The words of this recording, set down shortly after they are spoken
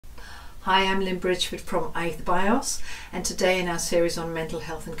Hi, I'm Lynn Bridgeford from Bios, and today in our series on mental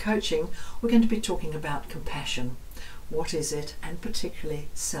health and coaching, we're going to be talking about compassion. What is it, and particularly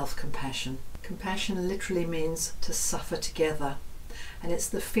self-compassion? Compassion literally means to suffer together, and it's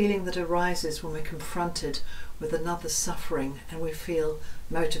the feeling that arises when we're confronted with another's suffering and we feel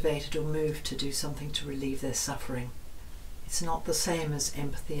motivated or moved to do something to relieve their suffering. It's not the same as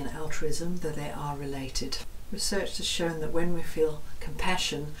empathy and altruism, though they are related. Research has shown that when we feel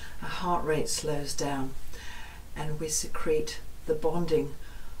compassion, our heart rate slows down and we secrete the bonding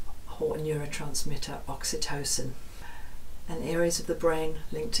neurotransmitter oxytocin. And areas of the brain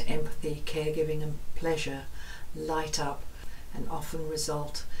linked to empathy, caregiving and pleasure light up and often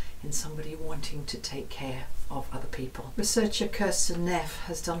result in somebody wanting to take care of other people. Researcher Kristin Neff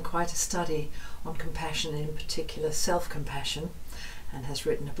has done quite a study on compassion, and in particular self-compassion, and has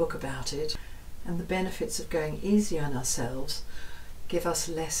written a book about it. And the benefits of going easy on ourselves give us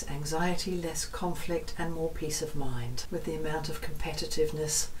less anxiety, less conflict and more peace of mind. With the amount of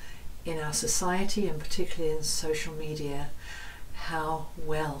competitiveness in our society and particularly in social media, how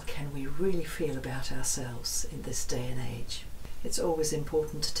well can we really feel about ourselves in this day and age? It's always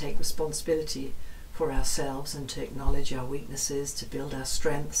important to take responsibility for ourselves and to acknowledge our weaknesses, to build our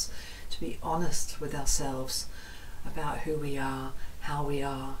strengths, to be honest with ourselves about who we are, how we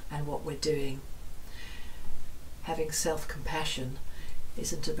are and what we're doing. Having self-compassion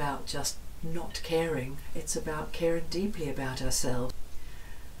isn't about just not caring, it's about caring deeply about ourselves.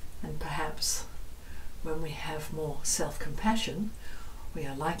 And perhaps when we have more self-compassion, we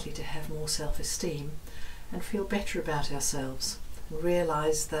are likely to have more self-esteem and feel better about ourselves and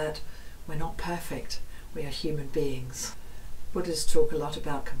realize that we're not perfect, we are human beings. Buddhists talk a lot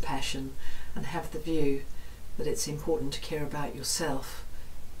about compassion and have the view that it's important to care about yourself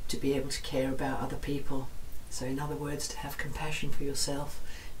to be able to care about other people. So in other words, to have compassion for yourself,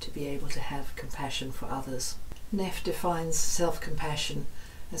 to be able to have compassion for others. Neff defines self-compassion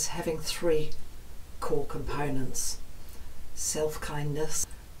as having three core components: self-kindness,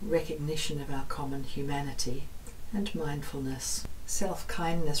 recognition of our common humanity, and mindfulness.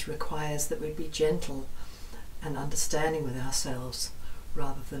 Self-kindness requires that we be gentle and understanding with ourselves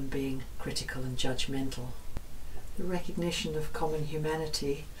rather than being critical and judgmental. The recognition of common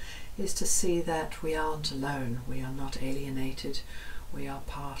humanity is to see that we aren't alone, we are not alienated, we are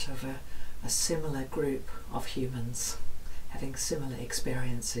part of a similar group of humans having similar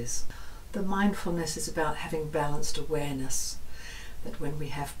experiences. The mindfulness is about having balanced awareness, that when we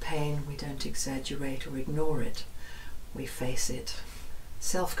have pain we don't exaggerate or ignore it, we face it.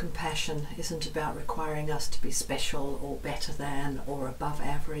 Self-compassion isn't about requiring us to be special or better than or above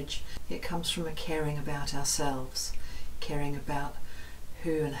average. It comes from a caring about ourselves, caring about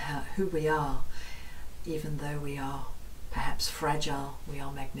who we are. Even though we are perhaps fragile, we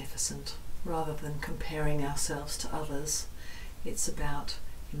are magnificent. Rather than comparing ourselves to others, it's about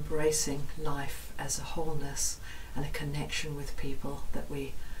embracing life as a wholeness and a connection with people that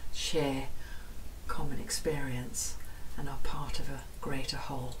we share common experience and are part of a greater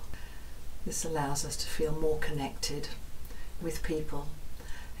whole. This allows us to feel more connected with people,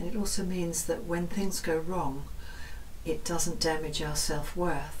 and it also means that when things go wrong, it doesn't damage our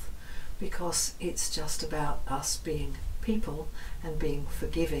self-worth, because it's just about us being people and being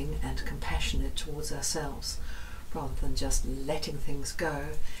forgiving and compassionate towards ourselves. Rather than just letting things go,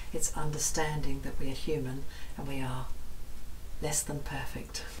 it's understanding that we are human and we are less than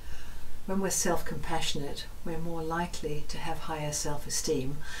perfect. When we're self-compassionate, we're more likely to have higher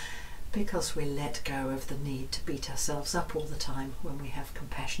self-esteem because we let go of the need to beat ourselves up all the time when we have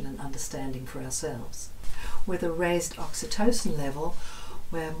compassion and understanding for ourselves. With a raised oxytocin level,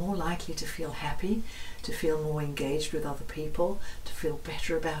 we're more likely to feel happy, to feel more engaged with other people, to feel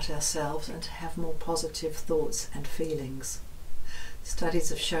better about ourselves and to have more positive thoughts and feelings. Studies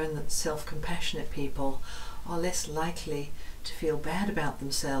have shown that self-compassionate people are less likely to feel bad about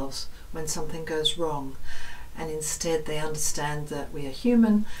themselves when something goes wrong, and instead they understand that we are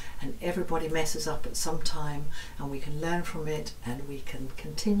human and everybody messes up at some time, and we can learn from it and we can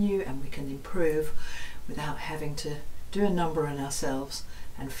continue and we can improve without having to do a number on ourselves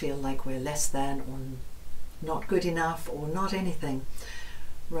and feel like we're less than or not good enough or not anything,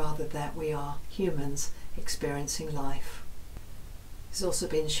 rather that we are humans experiencing life. It's also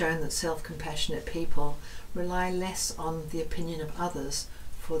been shown that self-compassionate people rely less on the opinion of others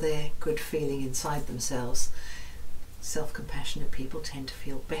for their good feeling inside themselves. Self-compassionate people tend to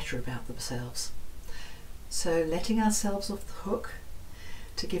feel better about themselves. So letting ourselves off the hook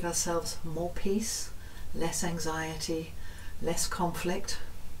to give ourselves more peace, less anxiety, less conflict,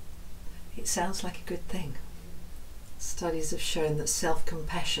 it sounds like a good thing. Studies have shown that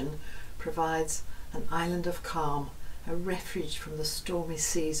self-compassion provides an island of calm, a refuge from the stormy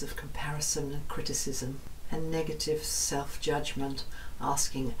seas of comparison and criticism and negative self-judgment,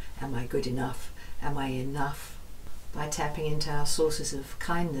 asking, am I good enough? Am I enough? By tapping into our sources of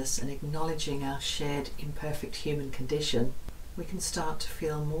kindness and acknowledging our shared imperfect human condition, we can start to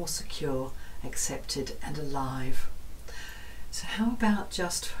feel more secure, accepted and alive. So how about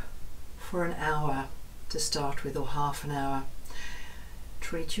just for an hour to start with, or half an hour,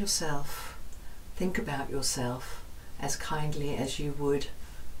 treat yourself, think about yourself as kindly as you would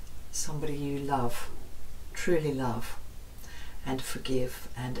somebody you love, truly love, and forgive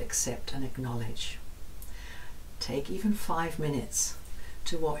and accept and acknowledge. Take even 5 minutes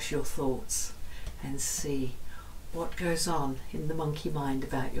to watch your thoughts and see what goes on in the monkey mind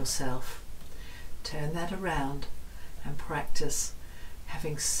about yourself. Turn that around and practice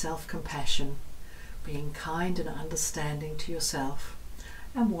having self-compassion, being kind and understanding to yourself,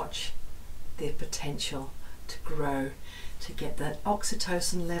 and watch the potential to grow, to get that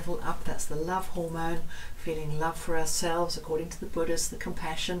oxytocin level up. That's the love hormone. Feeling love for ourselves, according to the Buddhists, the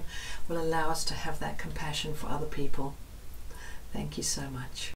compassion will allow us to have that compassion for other people. Thank you so much.